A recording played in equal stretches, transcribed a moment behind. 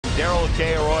Darrell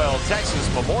K. Royal, Texas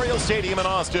Memorial Stadium in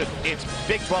Austin. It's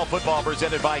Big 12 football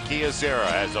presented by Kia Serra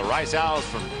as the Rice Owls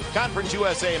from Conference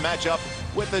USA match up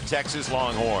with the Texas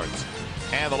Longhorns.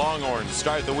 And the Longhorns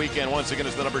start the weekend once again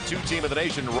as the #2 team of the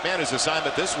nation. Manager's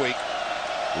assignment this week,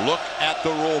 look at the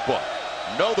rule book.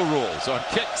 Know the rules on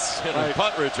kicks and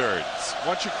punt returns.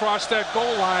 Once you cross that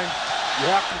goal line, you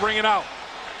have to bring it out.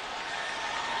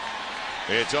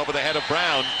 It's over the head of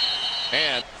Brown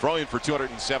and throwing for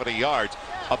 270 yards.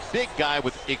 A big guy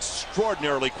with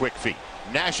extraordinarily quick feet.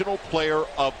 National Player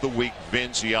of the Week,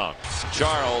 Vince Young.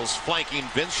 Charles flanking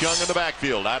Vince Young in the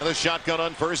backfield. Out of the shotgun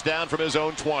on first down from his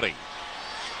own 20.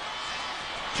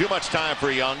 Too much time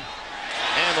for Young.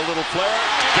 And a little flare.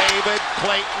 David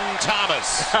Clayton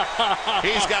Thomas.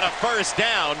 He's got a first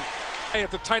down.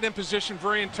 At the tight end position,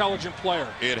 very intelligent player.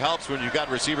 It helps when you've got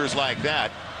receivers like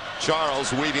that.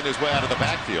 Charles weaving his way out of the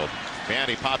backfield. Man,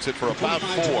 he pops it for about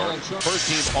 4. First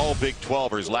team all Big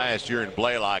 12ers last year in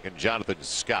Blaylock and Jonathan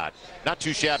Scott. Not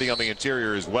too shabby on the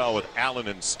interior as well with Allen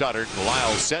and Studdard and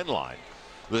Lyle Senline.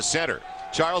 The center.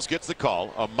 Charles gets the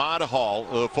call. Ahmad Hall,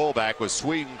 the fullback, with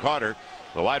Swede and Carter.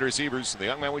 The wide receivers, the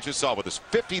young man we just saw with his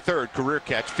 53rd career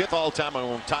catch, 5th all-time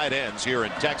among tight ends here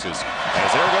in Texas.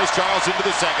 As there goes Charles into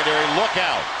the secondary. Look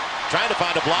out. Trying to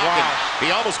find a block, and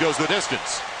he almost goes the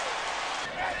distance.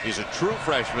 He's a true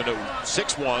freshman at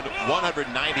 6'1",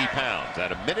 190 pounds.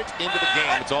 At a minute into the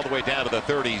game, it's all the way down to the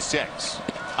 36.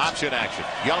 Option action.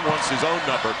 Young wants his own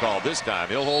number called this time.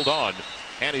 He'll hold on,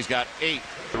 and he's got 8.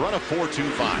 The run of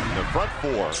 4.25. The front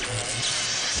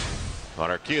 4 on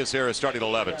our Kia Serra starting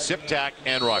 11. Siptak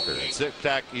and Rucker.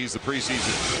 Siptak, he's the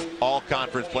preseason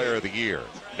all-conference player of the year.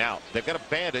 Now, they've got a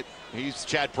bandit. He's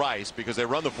Chad Price because they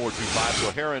run the 4-2-5.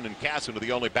 So Heron and Casson are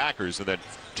the only backers. And then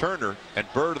Turner and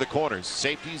Bird are the corners.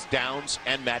 Safeties, Downs,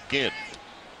 and Matt Ginn.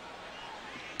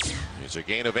 It's a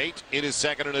gain of 8. It is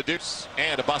second and a deuce.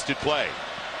 And a busted play.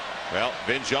 Well,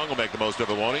 Vince Young will make the most of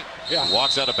it, won't he? Yeah.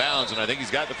 Walks out of bounds, and I think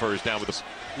he's got the first down with the.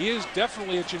 He is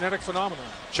definitely a genetic phenomenon.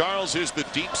 Charles is the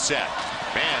deep set.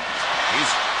 Man,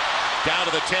 he's down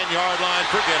to the 10-yard line.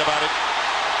 Forget about it.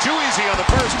 Too easy on the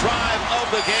first drive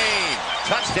of the game.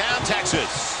 Touchdown,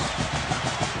 Texas.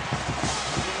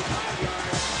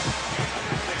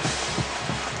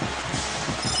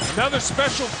 Another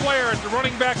special player at the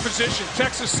running back position.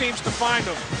 Texas seems to find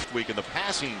him. Week in the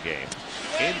passing game.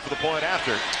 In for the point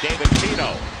after, David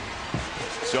Tino.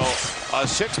 So a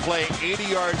 6-play,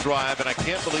 80-yard drive, and I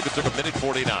can't believe it took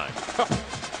 1:49.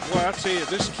 Well, I'll tell you,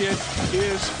 this kid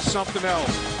is something else.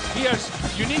 He has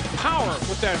unique power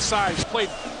with that size. Played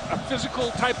a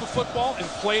physical type of football and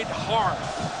played hard.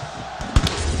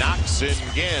 Knox and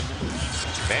Ginn.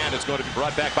 Man, it's going to be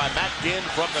brought back by Matt Ginn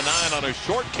from the 9 on a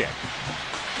short kick.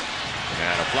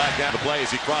 And a flag down the play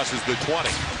as he crosses the 20.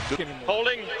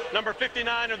 Holding number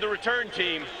 59 of the return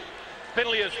team.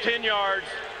 Penalty is 10 yards,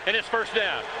 and it's first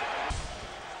down.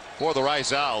 For the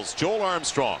Rice Owls, Joel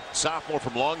Armstrong, sophomore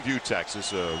from Longview,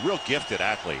 Texas, a real gifted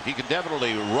athlete. He can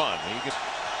definitely run.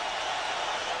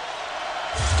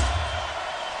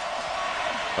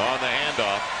 On the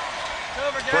handoff.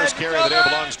 First carry of the day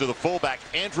belongs to the fullback,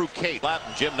 Andrew Cate.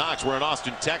 And Jim Knox, we're in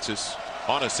Austin, Texas.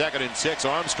 On a 2nd and 6,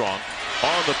 Armstrong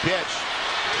on the pitch.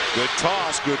 Good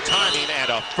toss, good timing, and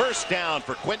a first down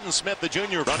for Quentin Smith, the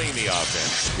junior, running the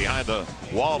offense. Behind the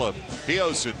wall of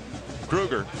Pios and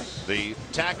Kruger, the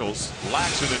tackles,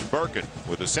 Laxon and Birkin,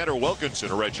 with the center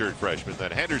Wilkinson, a redshirt freshman.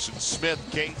 Then Henderson, Smith,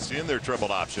 Cates in their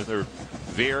triple option. They're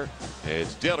Veer,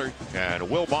 it's Dillard, and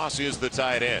Will Moss is the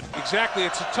tight end. Exactly.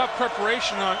 It's a tough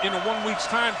preparation in a 1 week's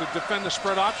time to defend the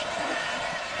spread option.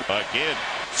 Again,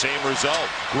 same result.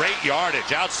 Great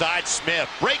yardage outside Smith,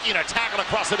 breaking a tackle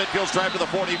across the midfield stripe to the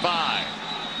 45.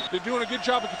 They're doing a good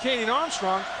job of containing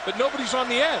Armstrong, but nobody's on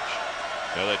the edge.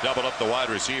 Now they double up the wide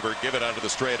receiver, give it under the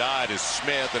straight eye to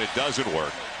Smith, and it doesn't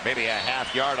work. Maybe a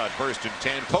half yard on 1st and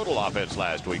 10. Total offense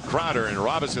last week. Crowder and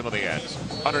Robinson on the ends.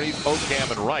 Underneath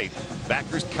Ocam and Wright.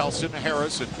 Backers Kelson,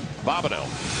 Harris, and Bobineau.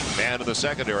 Man in the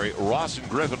secondary, Ross and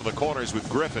Griffin in the corners with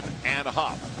Griffin and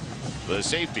Huff. The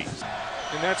safeties.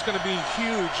 And that's going to be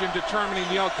huge in determining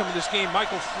the outcome of this game.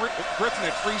 Michael Griffin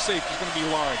at free safety is going to be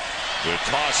large. Good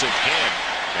toss again,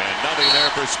 and nothing there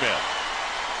for Smith.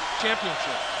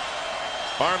 Championship.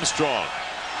 Armstrong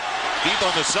deep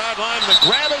on the sideline. The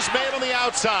grab is made on the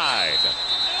outside.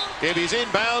 If he's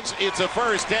inbounds, it's a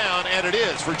first down, and it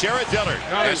is for Jared Dillard.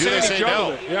 And do they say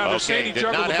no? Yeah, they're saying he did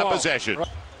juggled not the have ball. possession. Right.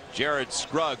 Jared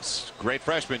Scruggs, great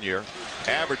freshman year.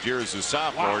 Average year as a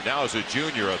sophomore, now as a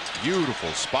junior. A beautiful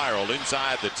spiral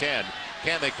inside the 10.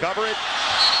 Can they cover it?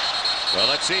 Well,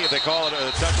 let's see if they call it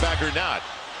a touchback or not.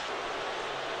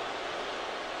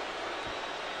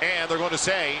 And they're going to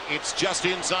say it's just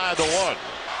inside the 1.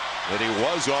 that he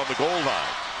was on the goal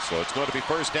line. So it's going to be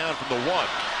first down from the 1.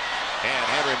 And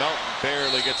Henry Melton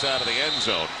barely gets out of the end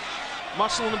zone.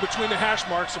 Muscling in between the hash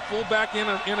marks, a fullback and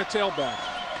a tailback.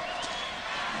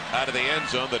 Out of the end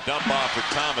zone, the dump off for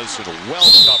Thomas, and well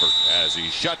covered as he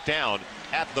shut down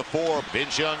at the 4.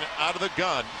 Vince Young out of the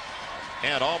gun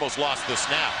and almost lost the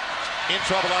snap. In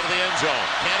trouble out of the end zone.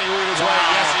 Can he weave his way?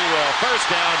 Yes, he will. First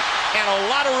down and a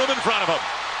lot of room in front of him.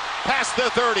 Past the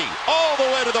 30, all the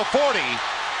way to the 40.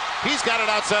 He's got it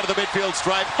outside of the midfield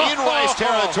stripe in Rice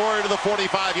territory to the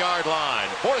 45-yard line.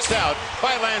 Forced out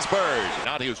by Lance Bird.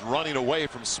 Now he was running away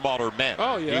from smaller men.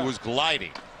 Oh, yeah. He was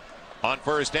gliding. On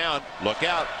first down, look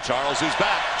out. Charles is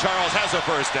back. Charles has a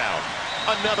first down.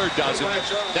 Another dozen.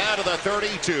 Down to the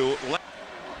 32.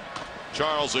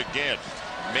 Charles again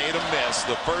made a miss.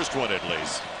 The first one at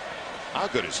least. How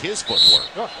good is his footwork?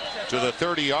 To the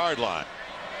 30-yard line.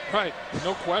 Right,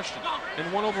 no question.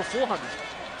 And 1 over 400.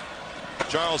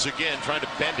 Charles again trying to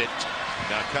bend it.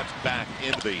 Now cuts back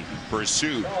into the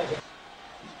pursuit.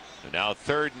 And now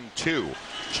 3rd and 2.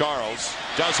 Charles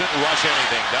doesn't rush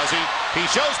anything, does he? He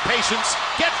shows patience,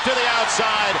 gets to the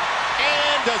outside,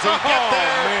 and does he get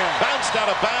there? Man. Bounced out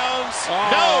of bounds.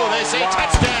 No, they say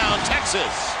touchdown,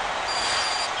 Texas.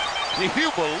 Do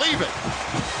you believe it?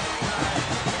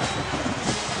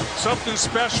 Something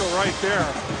special right there.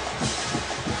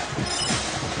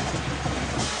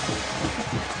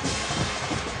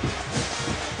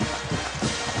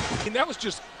 And that was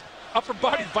just upper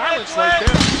body violence right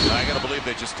there. I gotta believe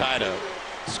they just tied a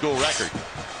school record,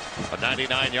 a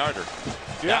 99-yarder.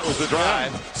 Yeah. That was the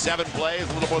drive. 7 plays,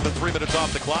 a little more than 3 minutes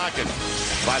off the clock, and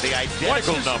by the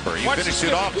identical number, he finished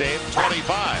it off, Dave,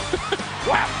 25.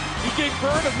 Wow! He gave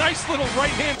Bird a nice little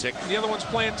right hand. The other one's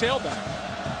playing tailback.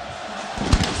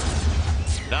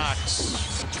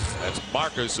 Knox. That's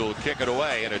Marcus who'll kick it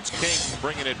away, and it's King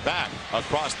bringing it back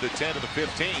across the 10 to the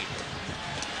 15.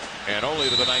 And only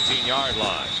to the 19-yard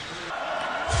line.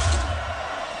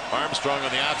 Armstrong on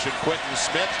the option. Quentin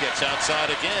Smith gets outside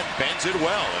again. Bends it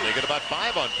well. And they get about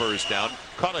 5 on first down.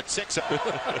 Call it 6.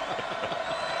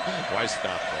 Why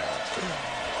stop there?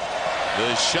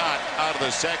 The shot out of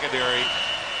the secondary.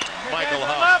 Michael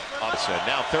Huff. Offset.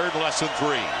 Now 3rd and less than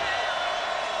 3.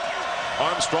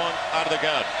 Armstrong out of the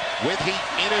gun. With heat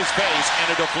in his face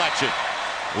and a deflection.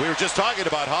 We were just talking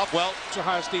about Huff. Well,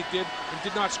 Ohio State did and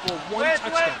did not score one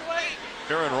touchdown.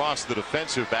 Aaron Ross, the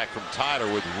defensive back from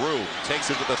Tyler with room, takes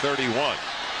it to the 31.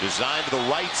 Designed to the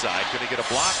right side. Can he get a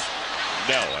block?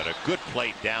 No, and a good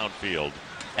play downfield.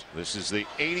 This is the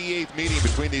 88th meeting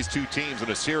between these two teams in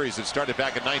a series that started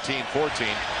back in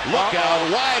 1914. Look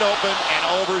out, wide open and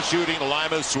overshooting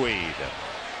Lima Swede.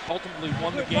 Ultimately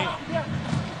won the game.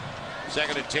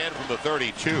 2nd and 10 from the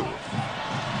 32.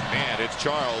 And it's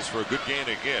Charles for a good gain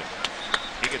again.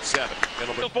 He gets 7.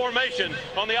 The formation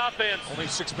on the offense. Only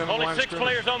 6 men on the Only line 6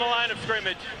 players on the line of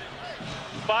scrimmage.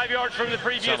 5 yards from the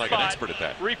previous Sound like spot. an expert at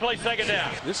that. Replay 2nd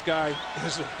down. This guy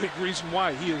is a big reason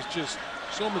why he is just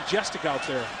so majestic out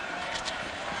there.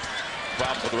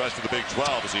 Problem for the rest of the Big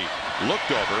 12 as he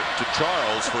looked over to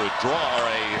Charles for a draw or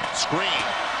a screen.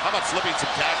 How about slipping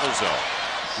some tackles though?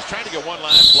 He's trying to get one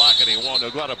last block and he won't.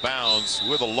 He'll go out of bounds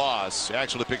with a loss. He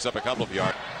actually picks up a couple of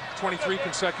yards. 23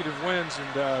 consecutive wins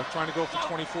and trying to go for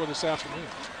 24 this afternoon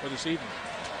or this evening.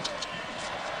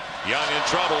 Young in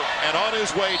trouble and on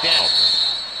his way down.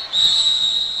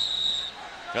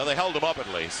 Now they held him up at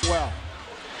least. Well,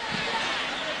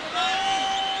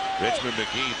 Richmond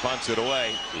McGee punts it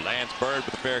away. Lance Bird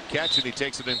with a fair catch and he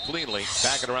takes it in cleanly.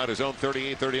 Back it around his own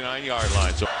 38, 39-yard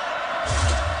line. So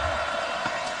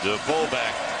the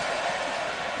fullback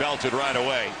belted right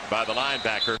away by the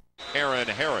linebacker, Aaron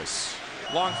Harris.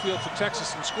 long field for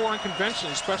Texas and scoring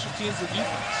conventionally, special teams and defense.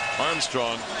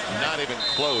 Armstrong not even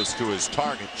close to his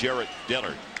target, Jarrett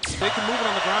Dillard. They can move it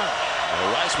on the ground.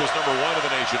 Well, Rice was #1 in the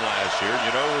nation last year.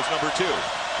 You know who was #2?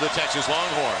 The Texas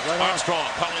Longhorns. Right. Armstrong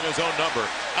calling his own number.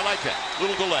 I like that.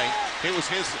 Little delay. It was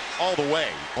his all the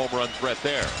way. Home run threat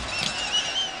there.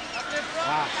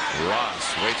 Wow.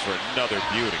 Ross waits for another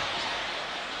beauty.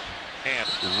 And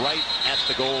right at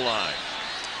the goal line.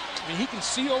 I mean, he can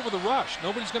see over the rush.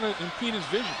 Nobody's going to impede his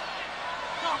vision.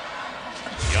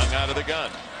 Young out of the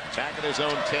gun. Back at his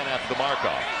own 10 after the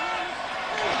mark-off.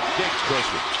 Diggs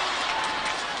Cushman.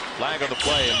 Flag on the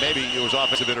play, and maybe it was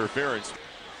offensive interference.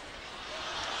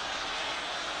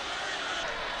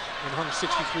 And hung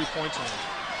 63 points on him.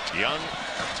 Young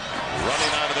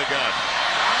running out of the gun.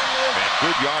 And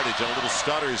good yardage on a little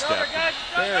stutter step.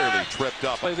 Barely tripped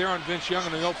up. Play there on Vince Young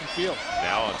in the open field.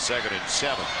 Now on 2nd and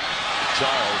 7.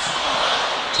 Charles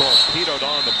torpedoed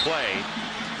on the play.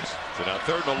 So now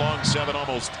 3rd and a long 7,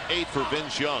 almost 8 for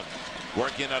Vince Young.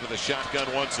 Working out of the shotgun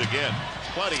once again.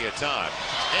 Plenty of time.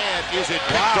 And is it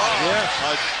picked off? Yes.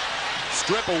 A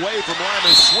strip away from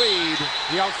Lyman Swede.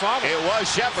 He out-fouled him. It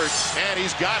was Shepard, and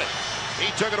he's got it.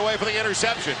 He took it away for the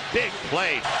interception. Big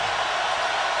play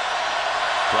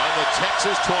from the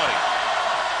Texas 20.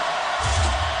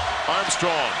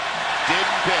 Armstrong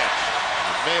didn't pitch.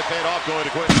 May have paid off going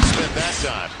to Quentin Smith that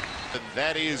time. And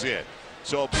that is it.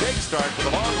 So a big start for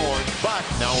the Longhorns, but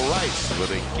now Rice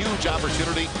with a huge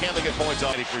opportunity. Can they get points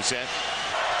off 80%?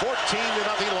 14-0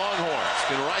 Longhorns.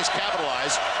 Can Rice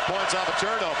capitalize? Points off a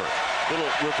turnover. Little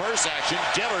reverse action.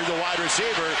 Dillard, the wide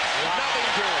receiver. Nothing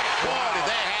doing. Boy, did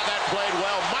they have that played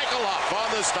well. Michael Huff on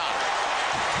the stop.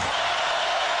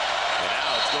 And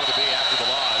now it's going to be after the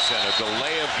loss and a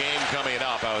delay of game coming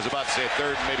up. I was about to say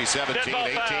third, maybe 17,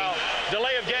 18.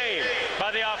 Delay of game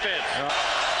by the offense.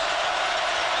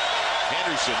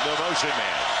 Henderson, the motion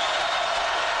man.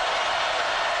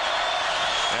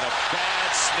 And a bad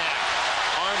snap.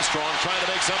 Armstrong trying to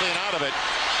make something out of it.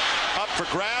 Up for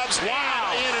grabs.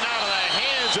 Wow. In and out of the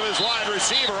hands of his wide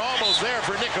receiver. Almost there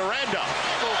for Nick Aranda.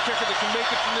 Little kicker that can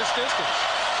make it from this distance.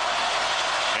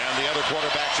 And the other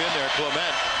quarterback's in there,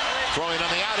 Clement. Throwing on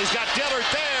the out. He's got Dillard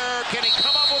there. Can he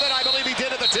come up with it? I believe he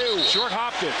did at the 2. Short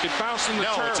hopped it. It bounced in the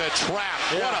turf. No, it's a trap.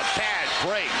 Yeah. What a bad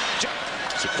break.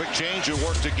 It's a quick change. It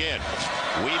worked again.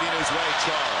 Weaving his way,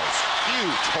 Charles.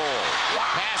 Huge hole.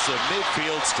 Pass the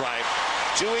midfield stripe.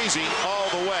 Too easy all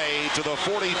the way to the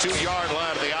 42-yard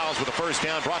line of the Owls with the first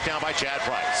down brought down by Chad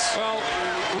Price. Well,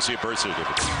 we'll see a birth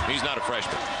certificate. He's not a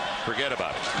freshman. Forget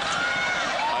about it.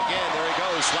 Again, there he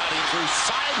goes, sliding through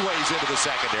sideways into the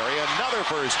secondary. Another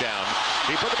first down.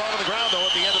 He put the ball on the ground, though,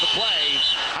 at the end of the play.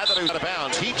 I thought he was out of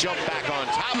bounds. He jumped back on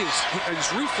top. His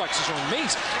reflexes are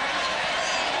amazing.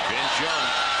 Vince Young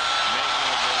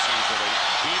making a miss easily.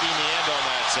 Beating the end on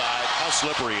that side. How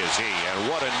slippery is he?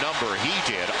 And what a number he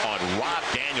did on Rob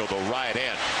Daniel, the right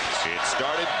end. It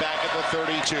started back at the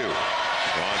 32.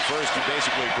 On first, he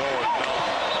basically go or no.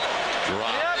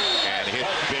 Drop and hit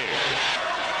big.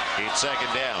 It's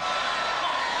second down.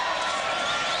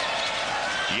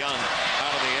 Young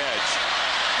out on the edge.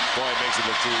 Boy, it makes it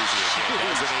look too easy again.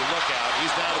 Doesn't he? Look out.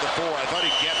 He's down to the 4. I thought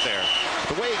he'd get there.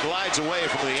 The way he glides away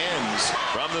from the ends.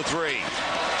 From the 3.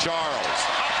 Charles.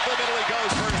 Up the middle he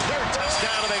goes for his third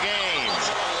touchdown of the game.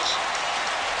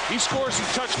 He scores some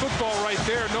touch football right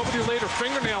there. Nobody laid a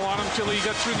fingernail on him until he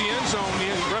got through the end zone.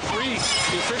 The referee,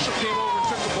 the official, came over and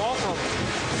took the ball from him.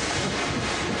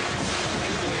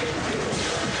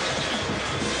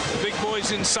 Big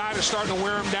boys inside are starting to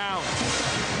wear him down.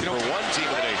 You know, one team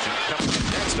in the nation comes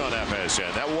next on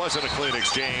FSN. That wasn't a clean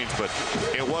exchange, but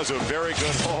it was a very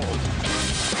good hold.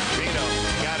 Pino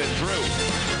got it through,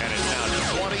 and it's now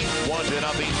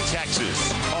 21-0 Texas.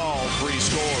 All 3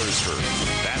 scores for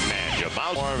that man,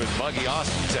 Jamal Warren and Muggy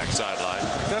Austin, Tech sideline.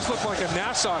 It does look like a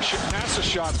NASA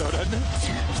shot, though, doesn't it?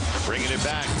 Bringing it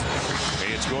back.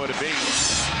 It's going to be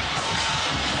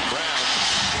Brown.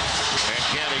 And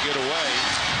can he get away?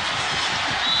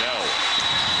 No.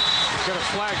 Got a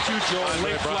flag too, Joe.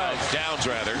 Late flag. Downs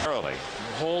rather early.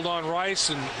 Hold on Rice,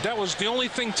 and that was the only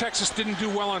thing Texas didn't do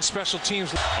well on special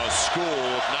teams. A school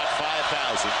of not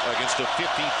 5,000 against a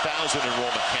 50,000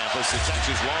 enrollment campus. The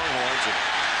Texas Longhorns. And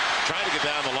trying to get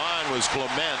down the line was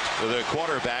Clement, the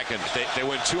quarterback, and they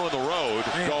went 2 on the road.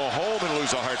 Man. Go home and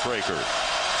lose a heartbreaker.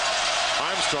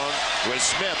 Armstrong with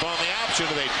Smith on the option,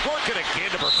 and they work it again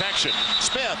to perfection.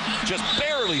 Smith just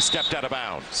barely stepped out of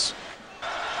bounds.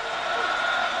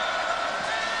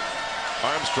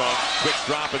 Armstrong, quick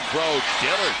drop and throw.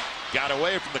 Dillard got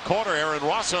away from the corner. Aaron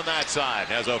Ross on that side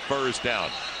has a first down.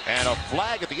 And a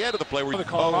flag at the end of the play. They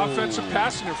call it offensive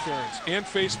pass interference and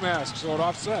face mask, so it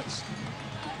offsets.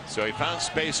 So he found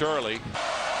space early.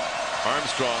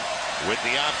 Armstrong with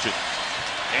the option.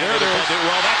 And there it is.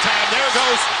 Well, that time, there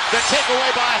goes the takeaway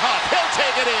by Huff. He'll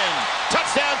take it in.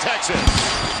 Touchdown,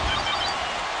 Texas.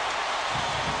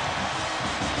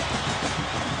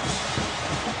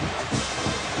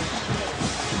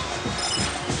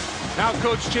 Now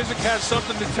Coach Chiswick has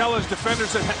something to tell his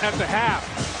defenders at the half.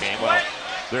 Okay, well,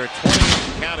 they're 20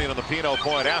 counting on the Pino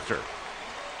point after.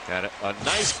 And a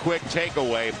nice quick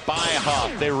takeaway by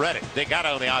Huff. They read it. They got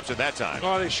it on the option that time.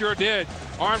 Oh, they sure did.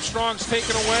 Armstrong's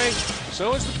taken away.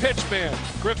 So is the pitch man.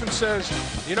 Griffin says,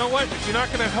 you know what? If you're not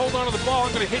going to hold on to the ball,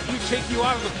 I'm going to hit you, take you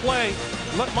out of the play.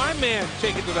 Let my man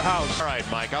take it to the house. All right,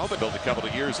 Mike. I hope I built a couple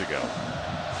of years ago.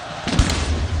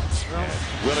 Well,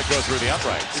 will it go through the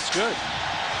uprights? It's good.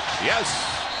 Yes,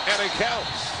 and it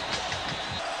counts.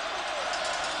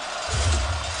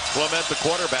 Clement, the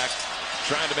quarterback,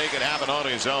 trying to make it happen on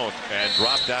his own and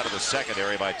dropped out of the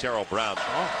secondary by Terrell Brown.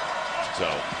 So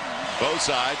both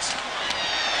sides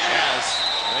as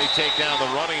They take down the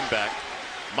running back,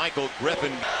 Michael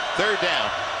Griffin. 3rd down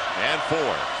and 4.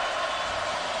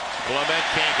 Clement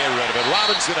can't get rid of it.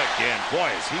 Robinson again. Boy,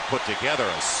 has he put together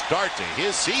a start to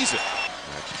his season.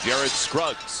 That's Jared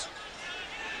Scruggs.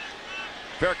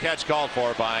 Fair catch called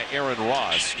for by Aaron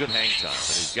Ross. Good hang time.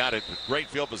 And he's got it with great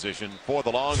field position for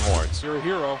the Longhorns. You're a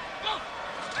hero.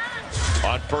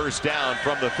 On 1st down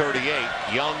from the 38,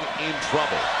 Young in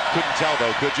trouble. Couldn't tell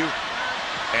though, could you?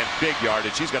 And big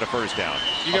yardage. He's got a 1st down.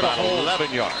 You got about a hold.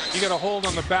 11 yards. You got a hold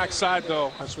on the backside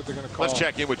though. That's what they're going to call. Let's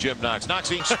check in with Jim Knox.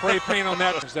 Knoxy. Spray paint on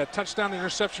that. That touchdown to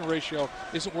interception ratio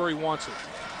isn't where he wants it.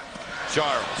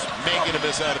 Charles making a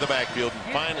miss out of the backfield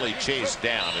and finally chased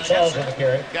down. As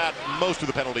got most of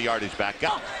the penalty yardage back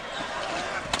up.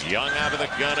 Young out of the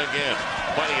gun again.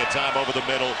 Plenty of time over the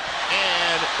middle.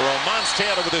 And Romonce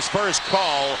Taylor with his first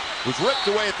call was ripped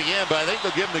away at the end, but I think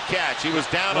they'll give him the catch. He was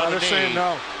down on the knee. Saying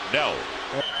no. No.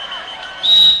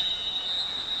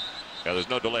 Now, there's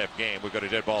no delay of game. We've got a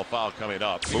dead ball foul coming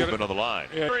up. Movement on the line.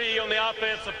 3 on the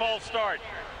offense, a false start.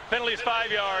 Penalty is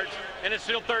 5 yards, and it's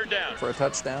still 3rd down. For a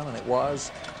touchdown, and it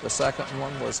was. The second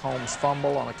one was Holmes'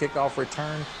 fumble on a kickoff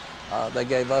return. They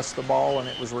gave us the ball, and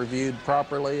it was reviewed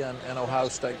properly, and Ohio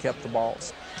State kept the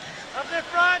balls. Up in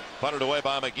front. Punted away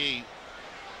by McGee.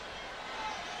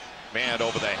 Man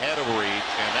over the head of Reed,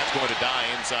 and that's going to die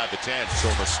inside the 10. So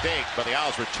a mistake by the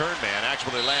Owls return man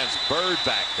actually lands Bird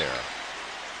back there.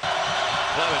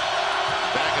 Clement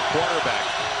back at quarterback.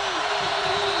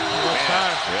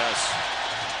 Man, yes.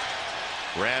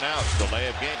 Ran out. Delay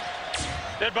of game.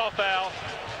 Dead ball foul.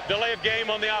 Delay of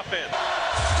game on the offense.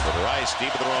 With Rice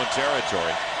deep in their own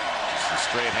territory. It's a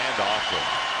straight handoff to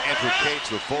Andrew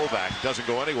Cates, the fullback. Doesn't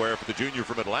go anywhere for the junior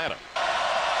from Atlanta.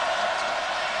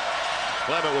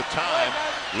 Clement with time,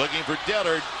 looking for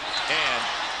Dillard, and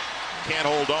can't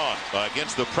hold on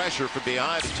against the pressure from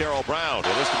behind Terrell Brown.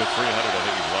 They list him at 300. I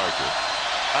think he's larger.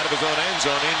 Out of his own end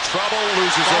zone, in trouble,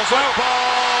 loses a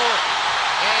football,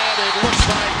 and it looks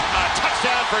like a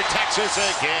touchdown for Texas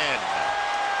again.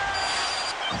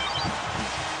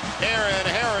 Aaron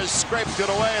Harris scraped it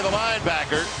away, the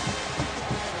linebacker,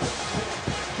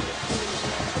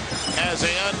 as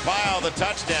they unfile the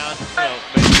touchdown.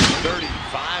 Maybe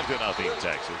 35-0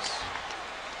 Texas.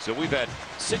 So we've had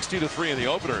 60-3 in the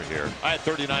opener here. I had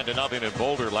 39-0 in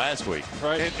Boulder last week.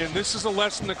 Right, and this is a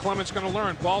lesson that Clement's going to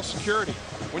learn: ball security.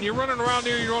 When you're running around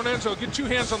near your own end zone, get 2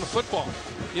 hands on the football.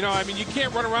 You know, I mean, you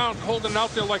can't run around holding it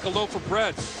out there like a loaf of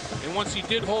bread. And once he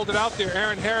did hold it out there,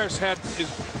 Aaron Harris had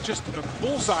just a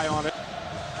bullseye on it.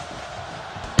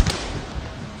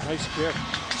 Nice kick.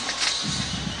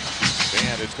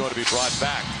 And it's going to be brought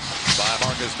back by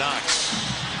Marcus Knox.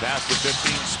 Past the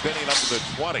 15, spinning up to the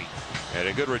 20. And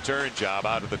a good return job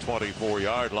out of the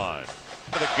 24-yard line.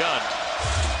 The gun.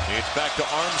 It's back to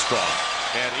Armstrong.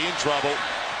 And in trouble.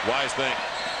 Wise thing.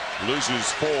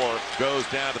 Loses 4. Goes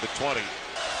down to the 20.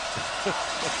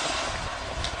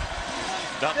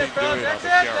 Nothing doing on the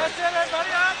carry.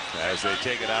 As they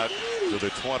take it out to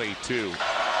the 22.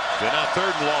 They're now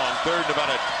 3rd and long. 3rd and about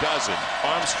a dozen.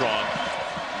 Armstrong.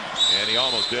 And he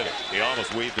almost did it. He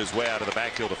almost weaved his way out of the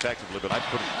backfield effectively, but I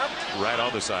put him right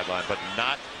on the sideline, but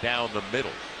not down the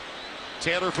middle.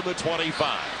 Taylor from the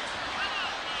 25.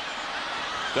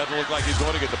 Doesn't look like he's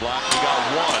going to get the block. He got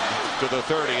 1 to the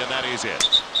 30, and that is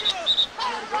it.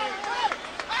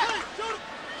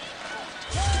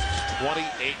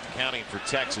 28 counting for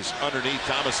Texas. Underneath,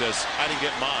 Thomas says, I didn't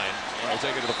get mine. I'll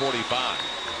take it to the 45.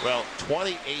 Well,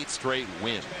 28 straight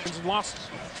wins. And losses.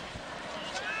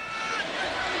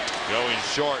 Going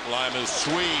short, Lima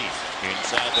Swede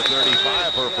inside the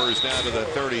 35 for a first down to the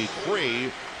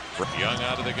 33. Young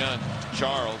out of the gun.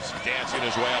 Charles dancing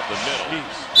his way up the middle.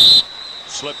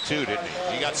 Slipped 2, didn't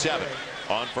he? He got 7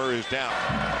 on first down.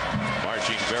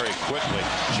 Marching very quickly.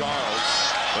 Charles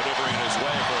maneuvering his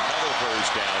way for another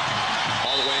first down.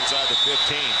 All the way inside the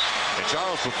 15. And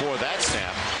Charles, before that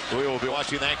snap, we will be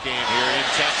watching that game here in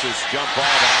Texas. Jump ball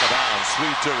out of bounds.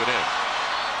 Swede took it in.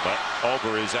 But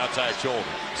over his outside shoulder.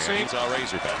 He's our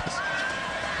Razorbacks.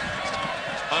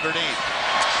 Underneath.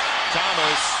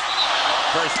 Thomas.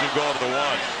 First and goal to the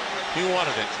 1. He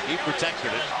wanted it. He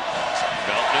protected it.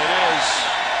 Belton it is.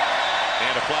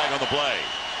 And a flag on the play.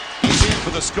 He's in for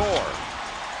the score.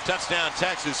 Touchdown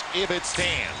Texas if it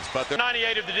stands. But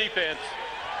 98 of the defense.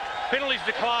 Penalties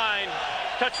decline.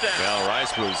 Touchdown. Well,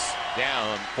 Rice was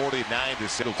down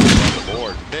 49-6 on the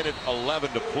board. Minute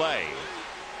 11 to play.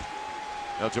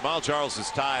 Now, Jamal Charles has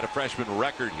tied a freshman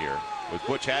record here with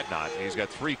Butch Hadnot. He's got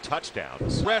 3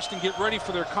 touchdowns. Rest and get ready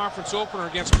for their conference opener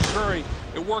against Missouri.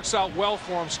 It works out well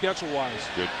for him schedule-wise.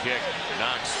 Good kick.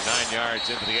 Knox 9 yards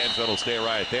into the end zone. Will stay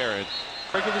right there. And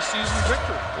Regular season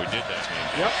victory. We did that game.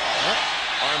 Yep.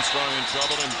 Armstrong in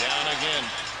trouble and down again.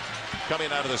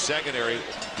 Coming out of the secondary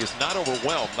is not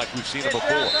overwhelmed like we've seen him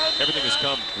before. Everything has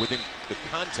come within the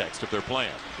context of their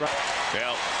plan. Right.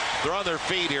 Well, they're on their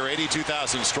feet here,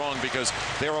 82,000 strong, because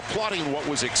they're applauding what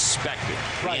was expected,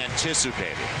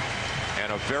 anticipated,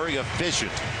 and a very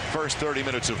efficient first 30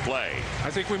 minutes of play.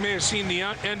 I think we may have seen the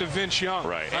end of Vince Young.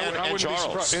 Right. I wouldn't be Charles.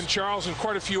 surprised. And Charles and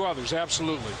quite a few others,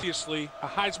 absolutely. Obviously, a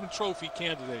Heisman Trophy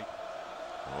candidate.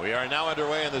 We are now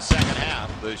underway in the second half.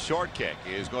 The short kick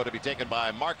is going to be taken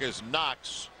by Marcus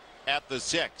Knox at the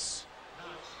 6.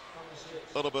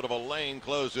 A little bit of a lane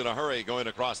closed in a hurry going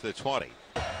across the 20.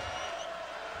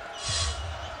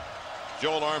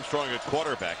 Joel Armstrong at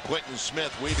quarterback. Quentin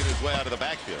Smith weaving his way out of the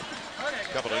backfield.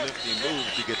 A couple of nifty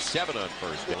moves to get 7 on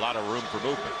first. A lot of room for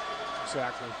movement.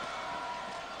 Exactly.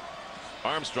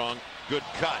 Armstrong, good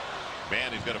cut.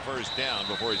 Man, he's got a first down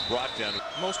before he's brought down.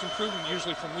 Most improvement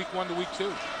usually from week 1 to week 2.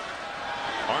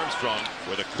 Armstrong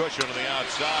with a cushion on the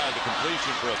outside. The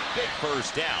completion for a big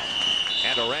first down.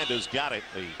 And Aranda's got it.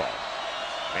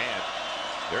 Man,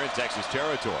 they're in Texas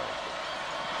territory.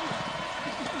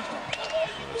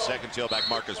 The second tailback,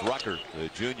 Marcus Rucker, the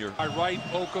junior. By Wright,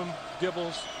 Oakham,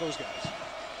 Dibbles, those guys.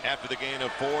 After the gain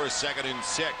of 4, 2nd and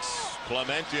 6.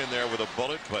 Clement in there with a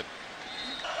bullet, but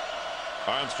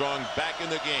Armstrong back in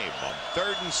the game on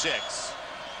 3rd and 6.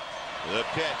 The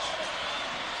pitch.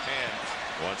 And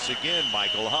once again,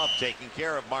 Michael Huff taking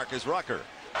care of Marcus Rucker.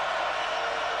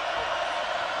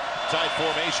 Tight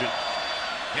formation.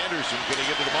 Henderson going to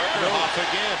get to the marker. Huff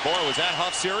again. Boy, was that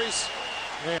Huff series?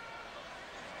 Yeah.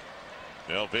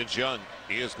 Well, Vince Young,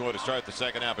 he is going to start the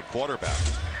second half at quarterback.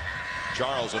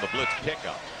 Charles on the blitz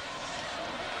pickup.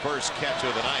 First catch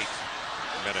of the night.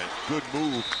 And a good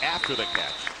move after the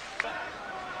catch.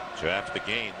 So after the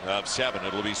gain of 7,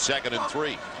 it'll be 2nd and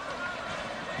 3.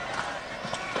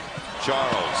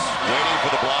 Charles waiting for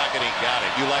the block, and he got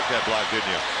it. You liked that block, didn't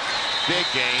you? Big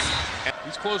gain.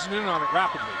 He's closing in on it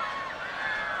rapidly.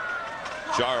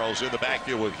 Charles in the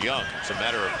backfield with Young. It's a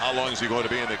matter of how long is he going to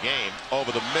be in the game.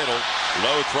 Over the middle,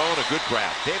 low throw and a good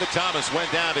grab. David Thomas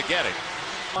went down to get it.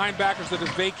 Linebackers that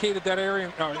have vacated that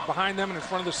area behind them and in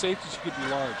front of the safeties could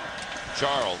be large.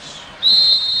 Charles,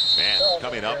 man,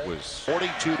 coming up was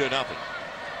 42-0.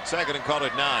 2nd and call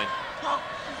it 9.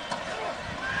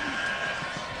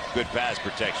 Good pass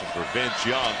protection for Vince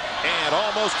Young, and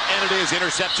almost ended his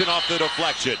interception off the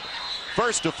deflection.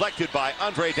 First deflected by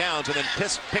Andre Downs and then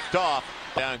picked off.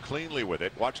 Down cleanly with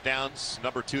it. Watch Downs,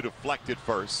 number 2, deflected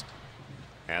first.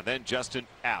 And then Justin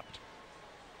Apt.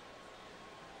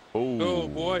 Ooh. Oh,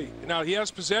 boy. Now he has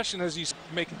possession as he's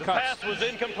making cuts. The pass was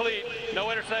incomplete.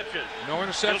 No interception. No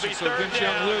interception, so Vince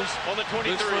Young lives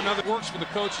for another. Works for the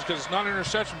coaches because it's not an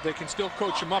interception. They can still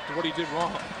coach him up to what he did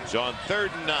wrong. So on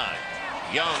 3rd and 9.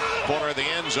 Young, corner of the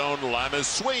end zone. Lima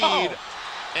Swede.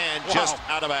 And just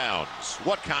out of bounds.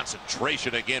 What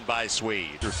concentration again by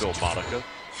Swede. They're Phil Monica.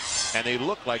 And they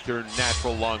look like they're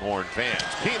natural Longhorn fans.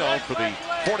 Pino for the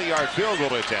 40-yard field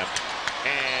goal attempt.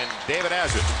 And David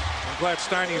has it. I'm glad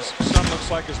Steiny's son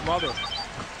looks like his mother.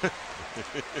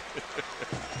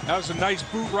 That was a nice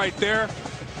boot right there.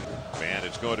 Man,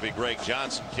 it's going to be Greg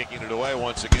Johnson kicking it away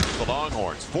once again for the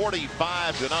Longhorns.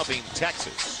 45-0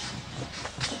 Texas.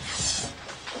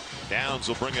 Downs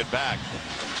will bring it back.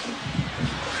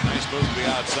 Nice move to the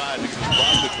outside because it's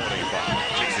across the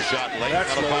 25. Takes the shot late.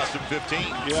 That'll cost him 15.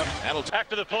 Yep.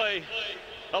 After the play,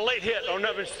 a late hit on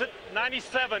number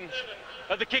 97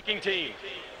 of the kicking team.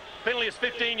 Penalty is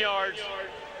 15 yards.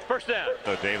 First down.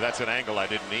 So, Dave, that's an angle I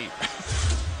didn't need.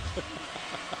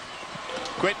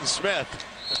 Quentin Smith.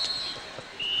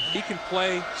 He can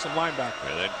play some linebacker.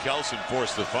 And then Kelson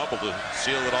forced the fumble to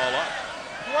seal it all up.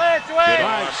 Nice.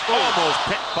 Almost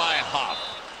picked by Hop.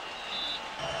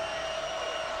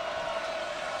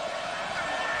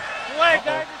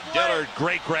 Dillard,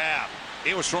 great grab.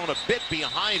 He was thrown a bit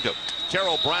behind him.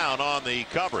 Terrell Brown on the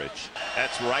coverage.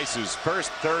 That's Rice's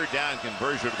first 3rd down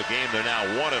conversion of the game. They're now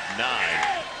 1 of 9.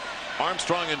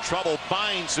 Armstrong in trouble,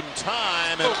 buying some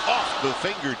time, and off the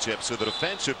fingertips of the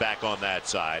defensive back on that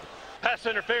side. Pass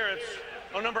interference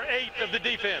on number 8 of the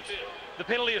defense. The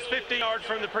penalty is 50 yards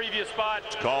from the previous spot.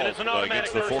 It's called and it's an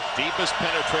automatic against the deepest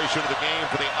penetration of the game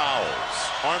for the Owls.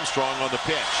 Armstrong on the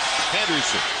pitch.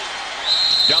 Henderson.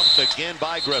 Dumped again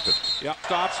by Griffin. Yeah,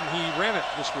 stops, and he ran it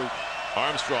this week.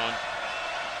 Armstrong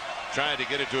trying to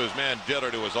get it to his man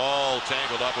Dillard, who was all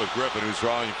tangled up with Griffin, who's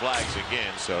drawing flags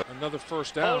again. So another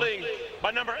first down. Holding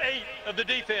by number 8 of the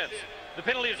defense. The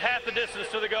penalty is half the distance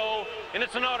to the goal, and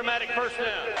it's an automatic first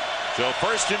down. So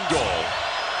 1st and goal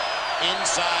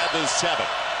inside the 7.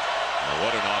 Now,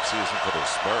 what an offseason for the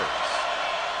Spurs.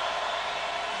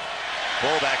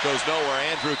 Fullback goes nowhere.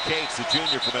 Andrew Cates, the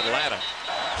junior from Atlanta.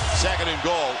 Second and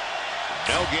goal.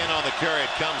 No gain on the carry. It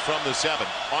comes from the 7.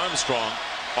 Armstrong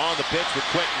on the pitch with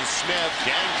Quentin Smith.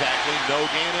 Gang tackling, no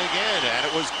gain again. And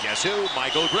it was, guess who?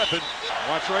 Michael Griffin.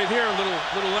 Watch right here, a little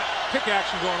pick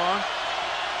action going on.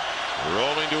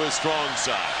 Rolling to his strong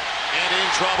side. And in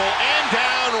trouble. And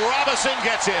down. Robinson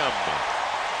gets him.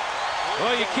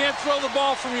 Well, you can't throw the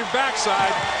ball from your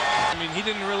backside. I mean, he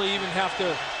didn't really even have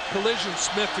to collision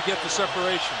Smith to get the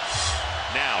separation.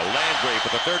 Now Landry for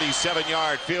the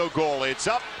 37-yard field goal. It's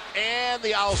up, and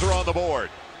the Owls are on the board.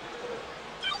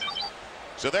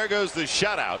 So there goes the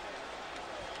shutout.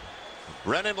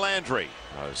 Brennan Landry,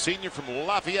 a senior from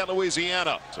Lafayette,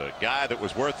 Louisiana. It's a guy that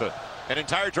was worth an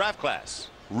entire draft class.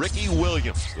 Ricky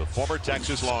Williams, the former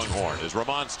Texas Longhorn, is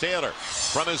Ramon Taylor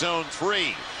from his own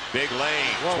 3. Big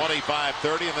lane,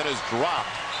 25-30, and then is dropped.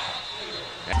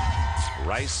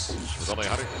 Rice with only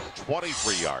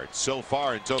 123 yards so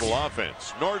far in total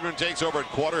offense. Nordgren takes over at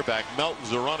quarterback. Melton's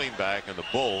the running back, and the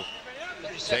Bull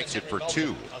takes it for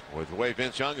 2. With the way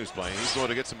Vince Young is playing, he's going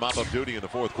to get some mop-up duty in the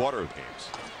 4th quarter of the games.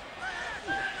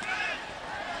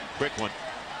 Quick one.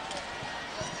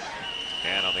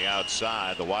 And on the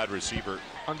outside, the wide receiver.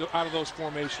 Out of those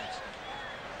formations.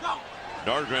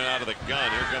 Nordgren out of the gun.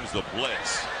 Here comes the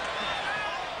blitz.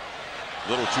 A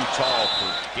little too tall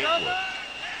for Gatewood.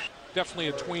 Definitely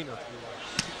a tweener.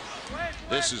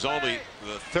 This is only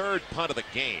the 3rd punt of the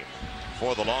game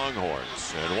for the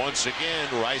Longhorns. And once again,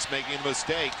 Rice making a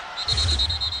mistake.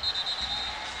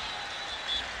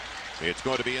 It's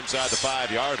going to be inside the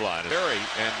 5-yard line.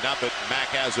 And not that Mac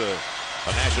has a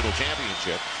national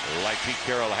championship like Pete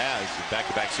Carroll has in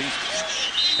back-to-back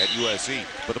seasons at USC.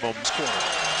 But the moment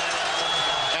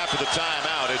after the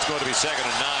timeout, it's going to be 2nd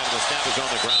and 9. And the snap is on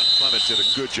the ground. Clements did a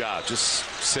good job. Just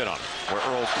sit on it, where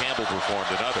Earl Campbell performed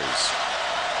and others.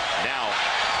 Now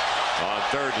on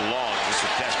 3rd and long, just a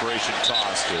desperation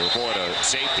toss to avoid a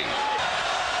safety.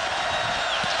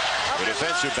 The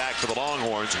defensive back for the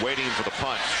Longhorns waiting for the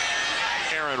punt.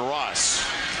 Aaron Ross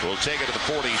will take it to the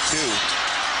 42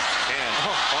 and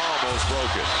almost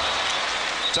broke it.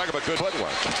 Talk about good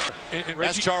footwork. And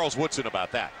That's Charles Woodson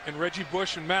about that. And Reggie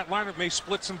Bush and Matt Leinart may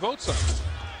split some votes up.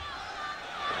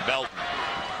 Melton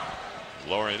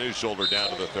lowering his shoulder down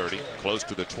to the 30, close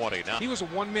to the 20 now. He was a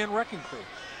one-man wrecking crew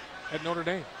at Notre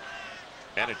Dame.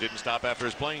 And it didn't stop after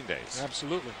his playing days.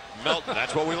 Absolutely. Melton,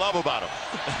 that's what we love about him.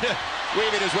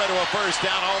 Weaving his way to a first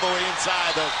down all the way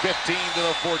inside the 15 to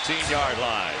the 14-yard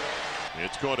line.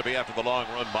 It's going to be after the long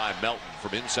run by Melton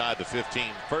from inside the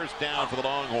 15. First down for the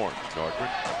Longhorns.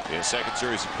 Nordgren, his second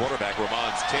series of quarterback,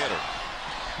 Ramon Taylor.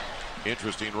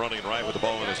 Interesting running right with the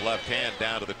ball in his left hand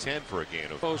down to the 10 for a gain.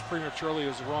 Close prematurely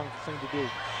is the wrong thing to do.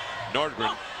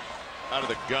 Nordgren out of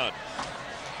the gun.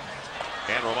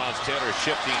 And Ramon Taylor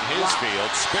shifting his field,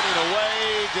 spinning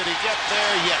away. Did he get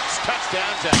there? Yes.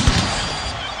 Touchdown, Texas.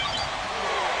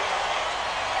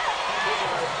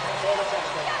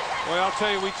 Well, I'll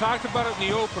tell you, we talked about it in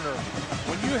the opener.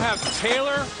 When you have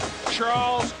Taylor,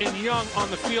 Charles, and Young on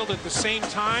the field at the same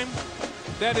time,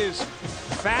 that is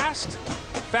fast,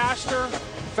 faster,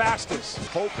 fastest.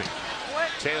 Hoping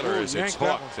Taylor is its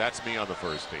hook. That's me on the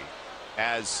first beat.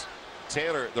 As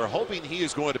Taylor, they're hoping he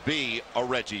is going to be a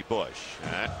Reggie Bush.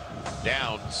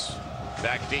 Downs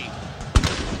back deep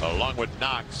along with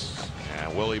Knox.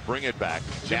 And will he bring it back?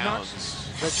 Downs.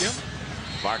 Is that Jim?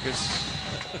 Marcus.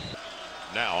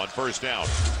 Now on first down.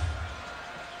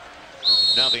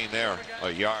 Nothing there.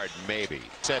 A yard maybe.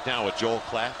 Set down with Joel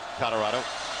Klatt, Colorado.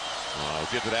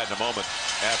 We'll get to that in a moment.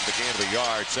 After the gain of a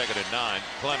yard, 2nd and 9.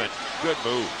 Clement, good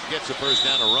move. Gets the first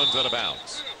down and runs out of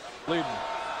bounds. Leading.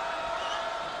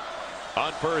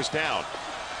 On first down.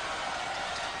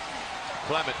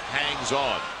 Clement hangs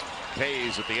on.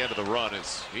 Pays at the end of the run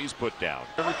as he's put down.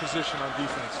 Every position on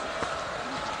defense.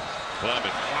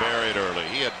 Clement buried early.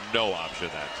 He had no option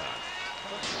that time.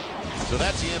 So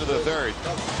that's the end of the 3rd.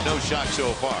 No shock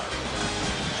so far.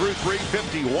 Through 3,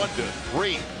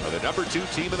 51-3 are the number 2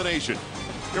 team in the nation.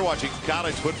 You're watching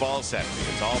College Football Saturday.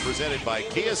 It's all presented by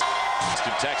Kia,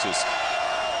 Austin, Texas.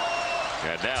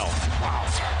 And now,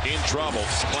 in trouble,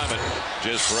 Clement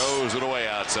just throws it away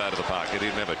outside of the pocket. He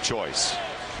didn't have a choice.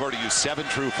 We're to use 7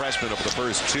 true freshmen over the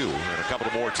first 2, and a couple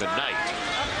more tonight.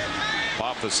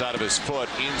 Off the side of his foot,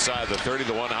 inside the 30,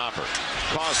 the one hopper.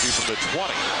 Cosby from the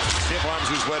 20. Stiff arms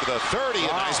his way to the 30. A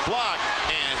nice block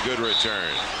and good return.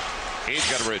 He's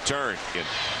got a return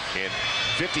in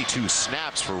 52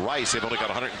 snaps for Rice. They've only got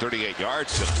 138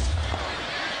 yards tonight.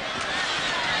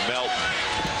 Melton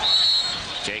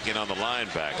taking on the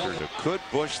linebacker. Could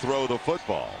Bush throw the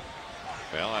football?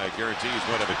 Well, I guarantee he's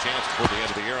going to have a chance before the end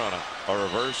of the year on a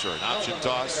reverse or an option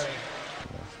toss.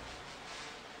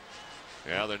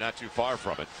 Yeah, they're not too far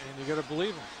from it. And you got to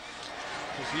believe him,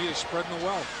 because he is spreading the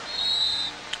wealth.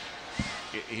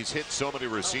 He's hit so many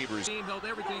receivers. Team held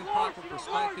everything in proper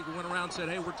perspective. We went around and said,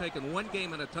 hey, we're taking one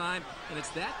game at a time. And it's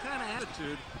that kind of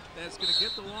attitude that's going to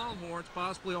get the Longhorns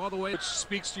possibly all the way. Which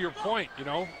speaks to your point, you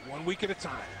know, 1 week at a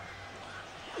time.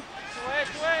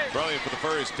 Brilliant for the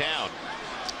first down.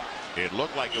 It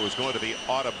looked like it was going to be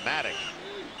automatic.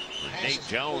 Nate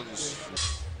Jones.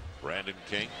 Brandon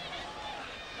King.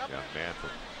 Young man from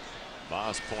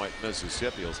Moss Point,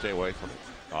 Mississippi. He'll stay away from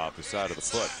off the side of the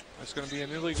foot. That's going to be an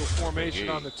illegal formation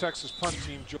on the Texas punt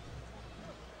team.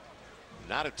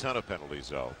 Not a ton of penalties,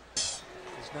 though. He's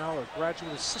now a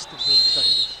graduate assistant here in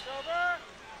Texas.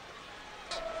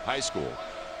 High school.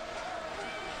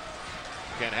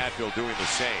 Ken Hatfield doing the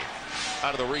same.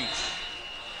 Out of the reach.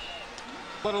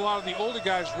 Let a lot of the older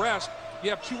guys rest.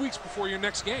 You have 2 weeks before your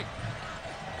next game.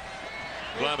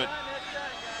 Clement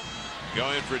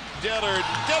going for Dillard.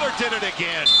 Dillard did it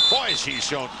again. Boy, he's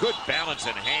shown good balance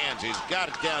and hands. He's got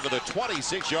it down to the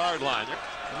 26-yard line.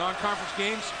 The non-conference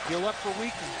games, heal up for a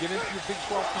week and get into your Big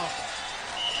 12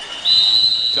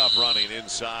 conference. Tough running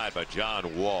inside by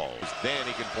John Walls. Then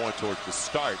he can point towards the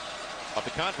start of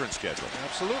the conference schedule.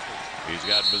 Absolutely. He's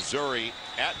got Missouri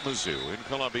at Mizzou in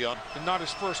Columbia. And not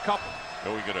his first couple.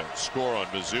 And we're going to score on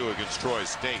Mizzou against Troy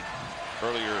State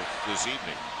earlier this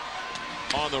evening.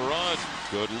 On the run,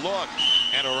 good look,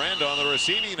 and Aranda on the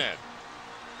receiving end.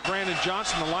 Brandon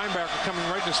Johnson, the linebacker, coming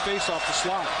right in his face off the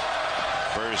slot.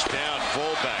 First down,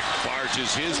 fullback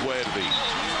barges his way to the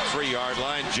 3-yard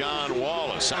line. John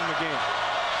Wallace In the game.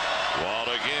 Wall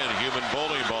again, human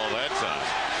bowling ball that time.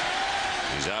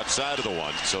 He's outside of the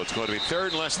one, so it's going to be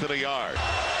third and less than a yard.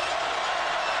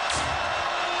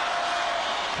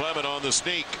 Clement on the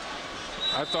sneak.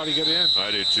 I thought he'd get in.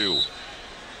 I did too.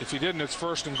 If he didn't, it's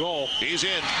first and goal. He's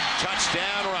in.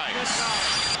 Touchdown, Rice.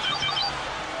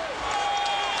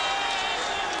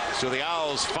 So the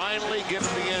Owls finally get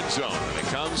to the end zone, and it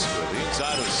comes with the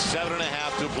inside of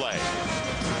 7.5 to play.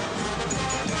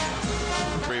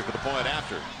 3 for the point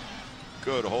after.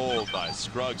 Good hold by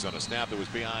Scruggs on a snap that was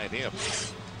behind him.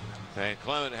 And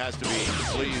Clement has to be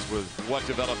pleased with what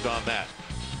developed on that.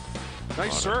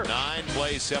 Nice serve.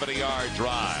 9-play, 70-yard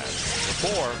drive.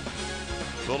 Before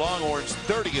the Longhorns'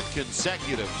 30th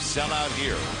consecutive sellout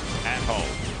here at home.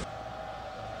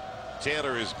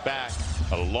 Taylor is back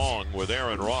along with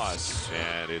Aaron Ross,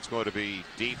 and it's going to be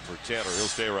deep for Taylor. He'll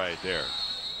stay right there.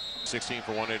 16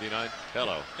 for 189.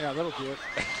 Hello. Yeah, that'll do it.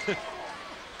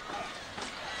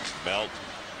 Melt.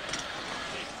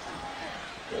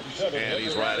 And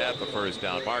he's right at the first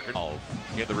down marker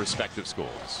in the respective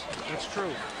schools. That's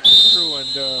true. That's true.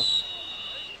 And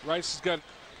Rice has got.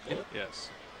 Yes.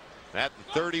 At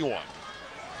 31.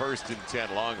 First and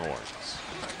 10 Longhorns.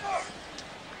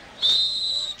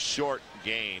 Short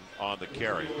gain on the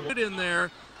carry. Get in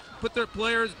there, put their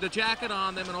players the jacket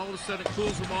on them, and all of a sudden it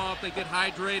cools them off. They get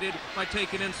hydrated by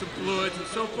taking in some fluids. And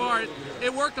so far,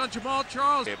 it worked on Jamal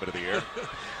Charles. Came into the air.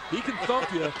 He can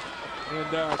thump you, and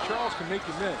Charles can make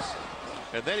you miss.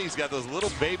 And then he's got those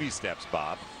little baby steps,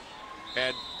 Bob.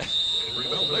 And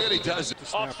look what he does.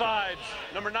 Offsides,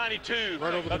 number 92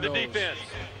 Right over of the nose. defense.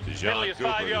 DeJohn Penalty is 5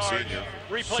 Cooper, the yards. senior.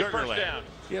 Replay first down.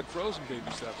 He had frozen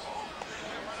baby steps.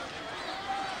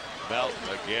 Melt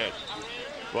again.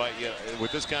 Well, yeah,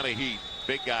 with this kind of heat,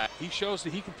 big guy. He shows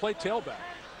that he can play tailback.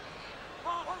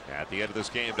 At the end of this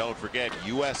game, don't forget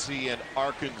USC and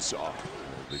Arkansas.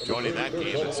 They're joining that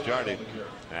game that started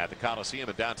at the Coliseum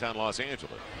in downtown Los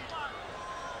Angeles.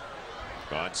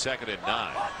 On 2nd and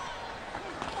 9.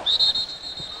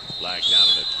 Flag down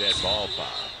in a dead ball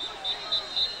foul.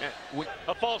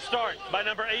 A false start by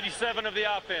number 87 of the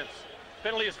offense.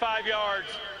 Penalty is 5 yards,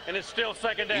 and it's still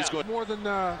second down. He's going More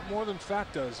than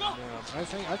Fat does. And, I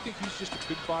think he's just a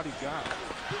big-bodied guy.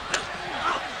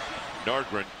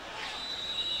 Nordgren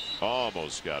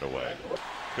almost got away.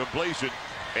 Completion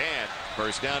and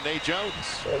first down. Nate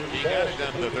Jones. He got it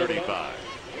down to the 35.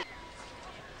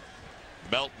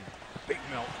 Melton. Big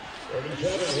Melt.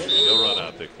 He'll run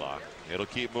out the clock. It'll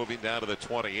keep moving down to the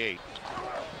 28.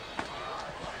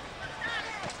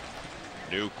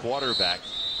 New quarterback.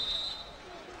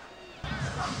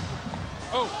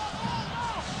 Oh.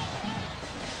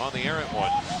 On the errant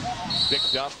one.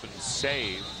 Picked up and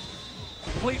saved.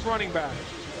 Complete running back.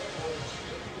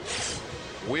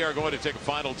 We are going to take a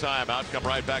final timeout. Come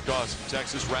right back to Austin,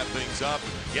 Texas. Wrap things up.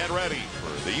 Get ready for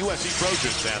the USC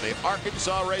Trojans and the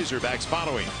Arkansas Razorbacks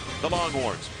following the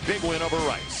Longhorns' big win over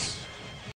Rice.